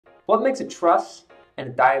What makes a truss and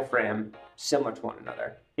a diaphragm similar to one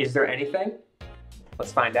another? Is there anything?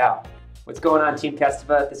 Let's find out. What's going on, Team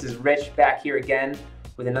Kestava? This is Rich back here again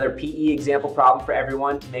with another PE example problem for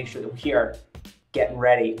everyone to make sure that we are getting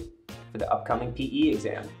ready for the upcoming PE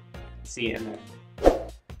exam. See you in there.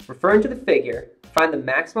 Referring to the figure, find the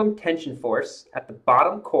maximum tension force at the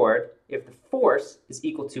bottom chord if the force is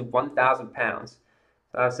equal to 1,000 pounds.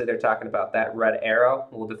 So obviously they're talking about that red arrow.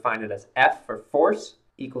 We'll define it as F for force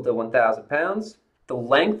equal to 1,000 pounds. The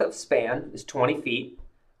length of span is 20 feet,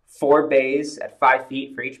 4 bays at 5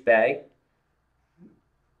 feet for each bay.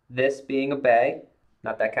 This being a bay,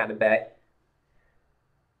 not that kind of bay.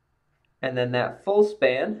 And then that full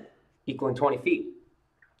span equaling 20 feet.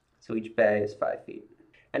 So each bay is 5 feet.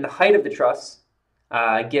 And the height of the truss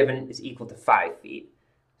given is equal to 5 feet.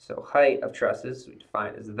 So height of trusses we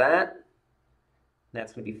define as that. And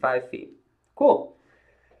that's going to be 5 feet. Cool.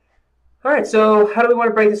 All right, so how do we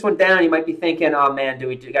want to break this one down? You might be thinking, oh man, do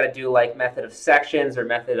we got to do like method of sections or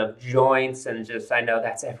method of joints? And just, I know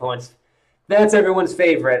that's everyone's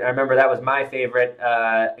favorite. I remember that was my favorite.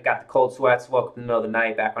 I got the cold sweats, woke up in the middle of the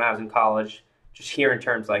night back when I was in college, just hearing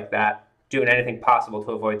terms like that, doing anything possible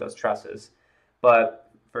to avoid those trusses.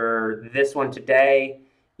 But for this one today,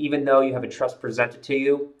 even though you have a truss presented to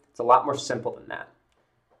you, it's a lot more simple than that.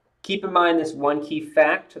 Keep in mind this one key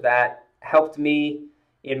fact that helped me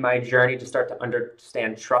in my journey to start to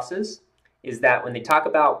understand trusses is that when they talk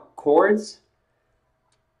about chords,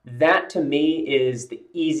 that to me is the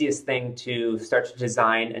easiest thing to start to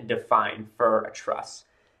design and define for a truss.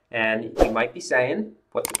 And you might be saying,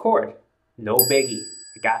 what's a chord? No biggie,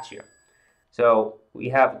 I got you. So we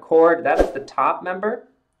have a chord, that is the top member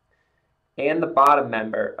and the bottom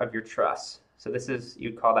member of your truss. So this is,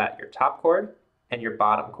 you'd call that your top chord and your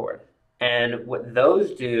bottom chord. And what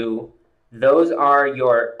those do, those are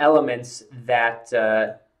your elements that,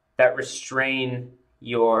 that restrain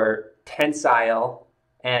your tensile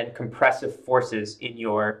and compressive forces in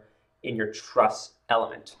your truss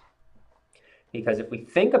element. Because if we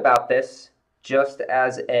think about this just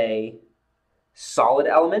as a solid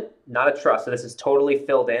element, not a truss, so this is totally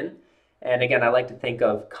filled in. And again, I like to think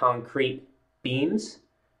of concrete beams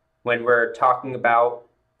when we're talking about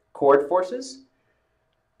chord forces,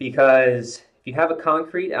 because if you have a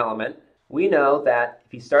concrete element, we know that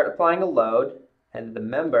if you start applying a load and the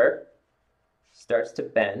member starts to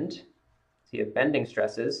bend, so you have bending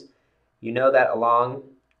stresses, you know that along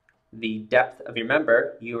the depth of your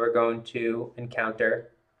member, you are going to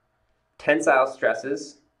encounter tensile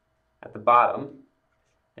stresses at the bottom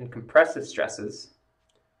and compressive stresses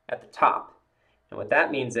at the top. And what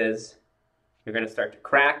that means is you're going to start to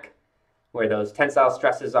crack where those tensile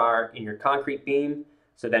stresses are in your concrete beam.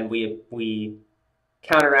 So then we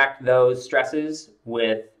counteract those stresses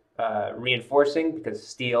with reinforcing, because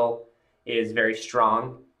steel is very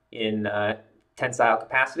strong in tensile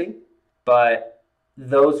capacity. But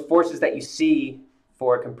those forces that you see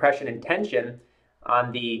for compression and tension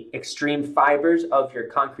on the extreme fibers of your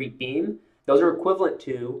concrete beam, those are equivalent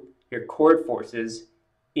to your chord forces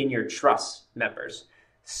in your truss members.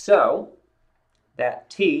 So that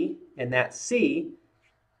T and that C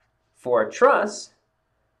for a truss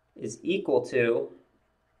is equal to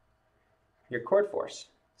your chord force.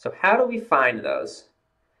 So how do we find those?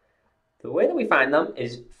 The way that we find them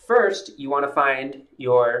is, first you want to find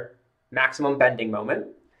your maximum bending moment.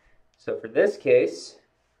 So for this case,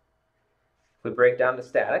 if we break down the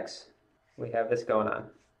statics, we have this going on.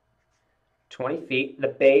 20 feet. The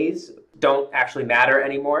bays don't actually matter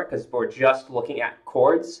anymore because we're just looking at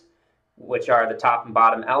chords, which are the top and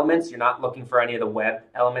bottom elements. You're not looking for any of the web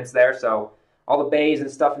elements there. So all the bays and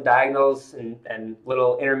stuff and diagonals and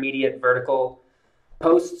little intermediate vertical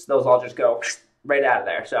posts, those all just go right out of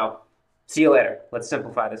there. So see you later. Let's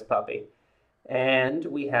simplify this puppy. And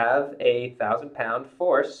we have a 1,000-pound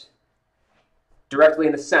force directly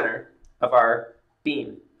in the center of our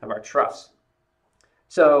beam, of our truss.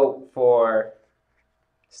 So for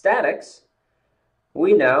statics,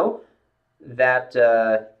 we know that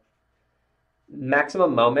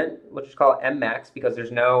maximum moment, we'll just call it M max, because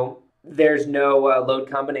there's no load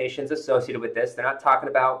combinations associated with this. They're not talking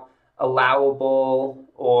about allowable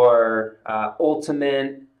or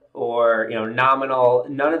ultimate or nominal.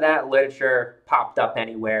 None of that literature popped up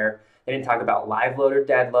anywhere. They didn't talk about live load or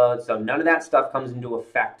dead load, so none of that stuff comes into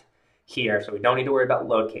effect here. So we don't need to worry about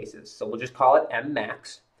load cases. So we'll just call it M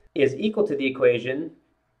max is equal to the equation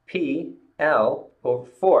PL over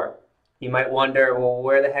 4. You might wonder, well,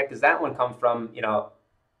 where the heck does that one come from?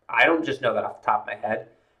 I don't just know that off the top of my head.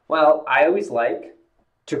 Well, I always like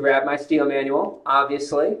to grab my steel manual,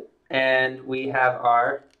 obviously, and we have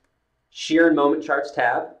our shear and moment charts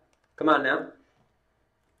tab. Come on now.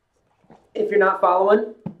 If you're not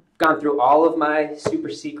following, I've gone through all of my super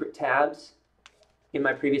secret tabs in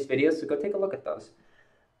my previous videos, so go take a look at those.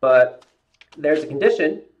 But there's a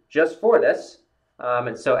condition just for this,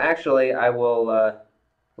 and so actually I will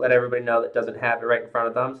let everybody know that doesn't have it right in front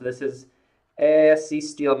of them. So this is ASC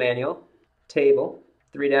Steel Manual, table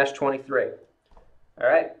 3-23. All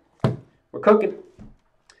right, we're cooking.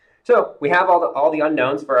 So we have all the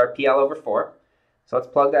unknowns for our PL over 4. So let's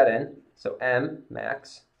plug that in. So M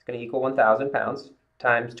max is going to equal 1,000 pounds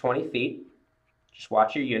times 20 feet. Just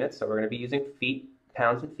watch your units. So we're going to be using feet,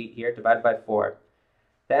 pounds and feet here, divided by 4.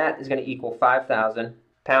 That is going to equal 5,000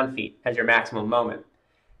 pound-feet as your maximum moment.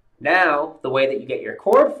 Now, the way that you get your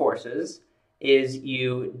chord forces is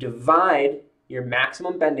you divide your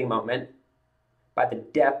maximum bending moment by the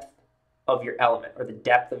depth of your element, or the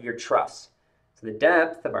depth of your truss. So the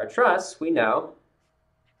depth of our truss, we know,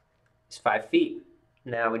 is 5 feet.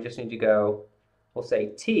 Now we just need to go, we'll say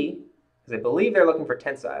T, because I believe they're looking for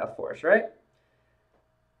tensile force, right?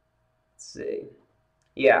 Let's see.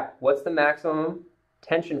 Yeah, what's the maximum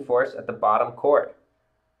tension force at the bottom chord?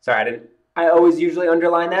 Sorry, I always usually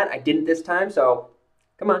underline that. I didn't this time, so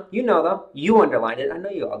come on. You know, though. You underlined it. I know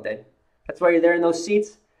you all did. That's why you're there in those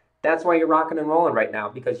seats. That's why you're rocking and rolling right now,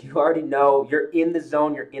 because you already know you're in the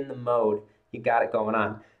zone, you're in the mode. You got it going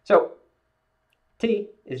on. So T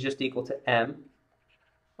is just equal to M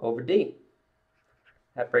over D.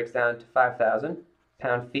 That breaks down to 5,000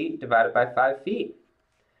 pound-feet divided by 5 feet,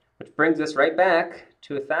 which brings us right back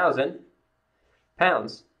to 1,000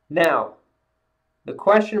 pounds. Now, the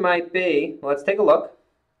question might be, well, let's take a look.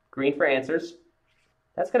 Green for answers.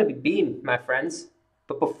 That's going to be B, my friends.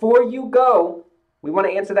 But before you go, we want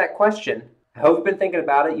to answer that question. I hope you've been thinking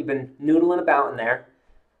about it. You've been noodling about in there.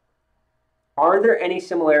 Are there any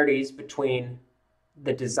similarities between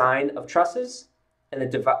the design of trusses and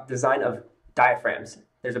the design of diaphragms?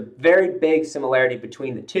 There's a very big similarity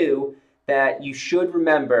between the two that you should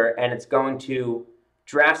remember, and it's going to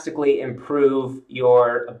drastically improve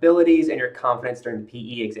your abilities and your confidence during the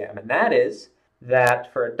PE exam. And that is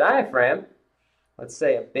that for a diaphragm, let's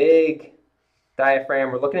say a big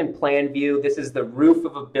diaphragm, we're looking in plan view. This is the roof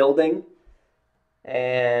of a building,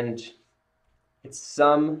 and it's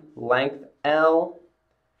some length L,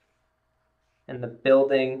 and the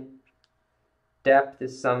building depth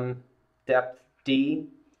is some depth D.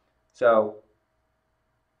 So,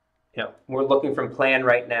 you know, we're looking from plan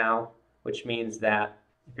right now, which means that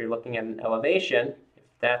if you're looking at an elevation, if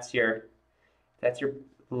that's your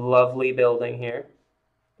lovely building here.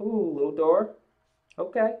 Ooh, little door.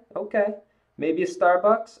 Okay, okay. Maybe a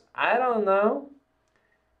Starbucks. I don't know.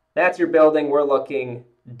 That's your building. We're looking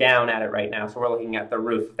down at it right now. So we're looking at the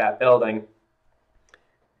roof of that building.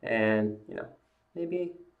 And, you know,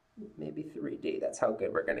 maybe 3D. That's how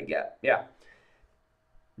good we're going to get. Yeah.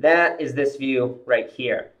 That is this view right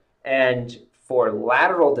here. And for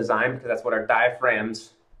lateral design, because that's what our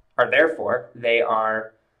diaphragms are there for, they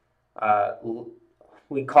are,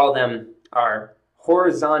 we call them our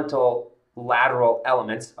horizontal lateral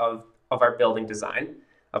elements of our building design,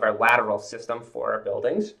 of our lateral system for our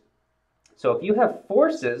buildings. So if you have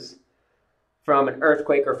forces from an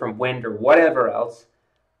earthquake or from wind or whatever else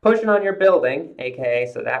pushing on your building,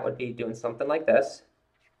 aka, so that would be doing something like this,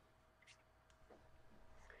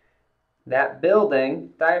 that building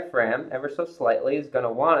diaphragm, ever so slightly, is going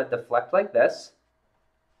to want to deflect like this.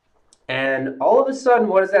 And all of a sudden,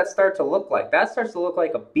 what does that start to look like? That starts to look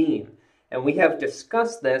like a beam. And we have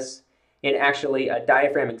discussed this in actually a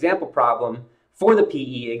diaphragm example problem for the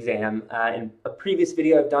PE exam in a previous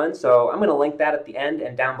video I've done. So I'm going to link that at the end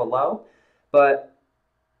and down below. But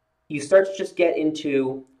you start to just get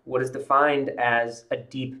into what is defined as a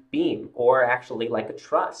deep beam, or actually like a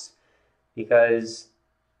truss, because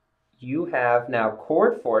you have now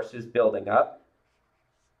chord forces building up,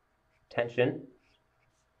 tension,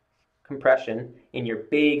 compression in your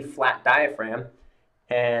big flat diaphragm,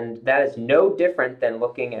 and that is no different than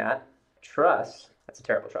looking at truss. That's a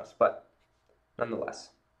terrible truss, but nonetheless,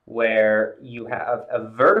 where you have a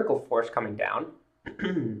vertical force coming down,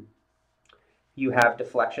 you have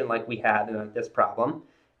deflection like we had in this problem,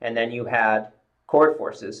 and then you had chord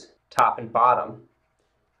forces, top and bottom,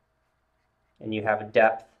 and you have a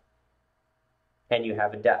depth, and you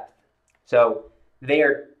have a depth. So they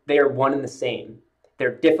are one and the same.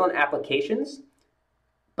 They're different applications,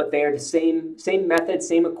 but they are the same method,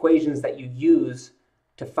 same equations that you use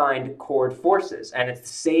to find chord forces. And it's the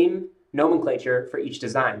same nomenclature for each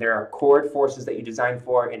design. There are chord forces that you design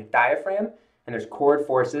for in a diaphragm, and there's chord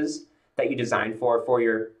forces that you design for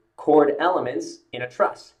your chord elements in a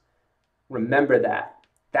truss. Remember that.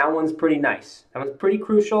 That one's pretty nice. That one's pretty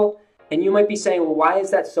crucial. And you might be saying, well, why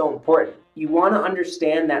is that so important? You want to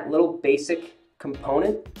understand that little basic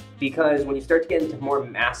component because when you start to get into more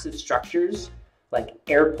massive structures like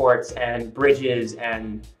airports and bridges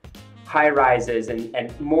and high rises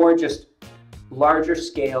and more just larger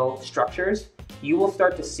scale structures, you will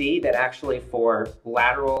start to see that actually for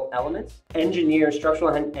lateral elements,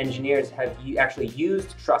 structural engineers have actually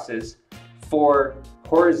used trusses for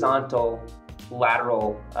horizontal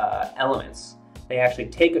lateral elements. They actually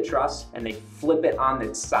take a truss and they flip it on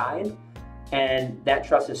its side, and that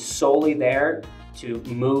truss is solely there to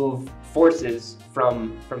move forces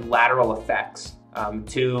from lateral effects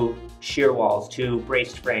to shear walls, to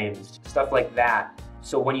braced frames, stuff like that.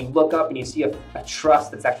 So when you look up and you see a truss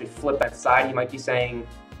that's actually flipped on its side, you might be saying,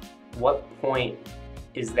 what point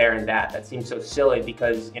is there in that? That seems so silly,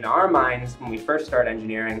 because in our minds, when we first start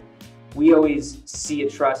engineering, we always see a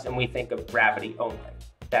truss and we think of gravity only.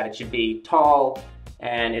 That it should be tall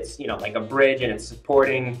and it's, you know, like a bridge and it's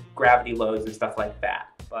supporting gravity loads and stuff like that.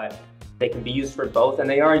 But they can be used for both, and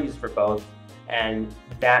they are used for both. And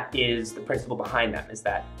that is the principle behind them, is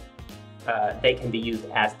that they can be used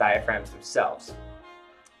as diaphragms themselves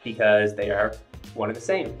because they are one and the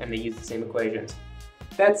same and they use the same equations.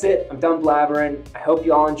 That's it. I'm done blabbering. I hope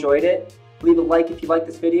you all enjoyed it. Leave a like if you liked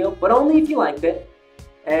this video, but only if you liked it.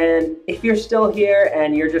 And if you're still here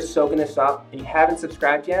and you're just soaking this up and you haven't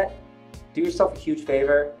subscribed yet, do yourself a huge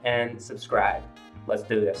favor and subscribe. Let's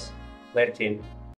do this. Later, team.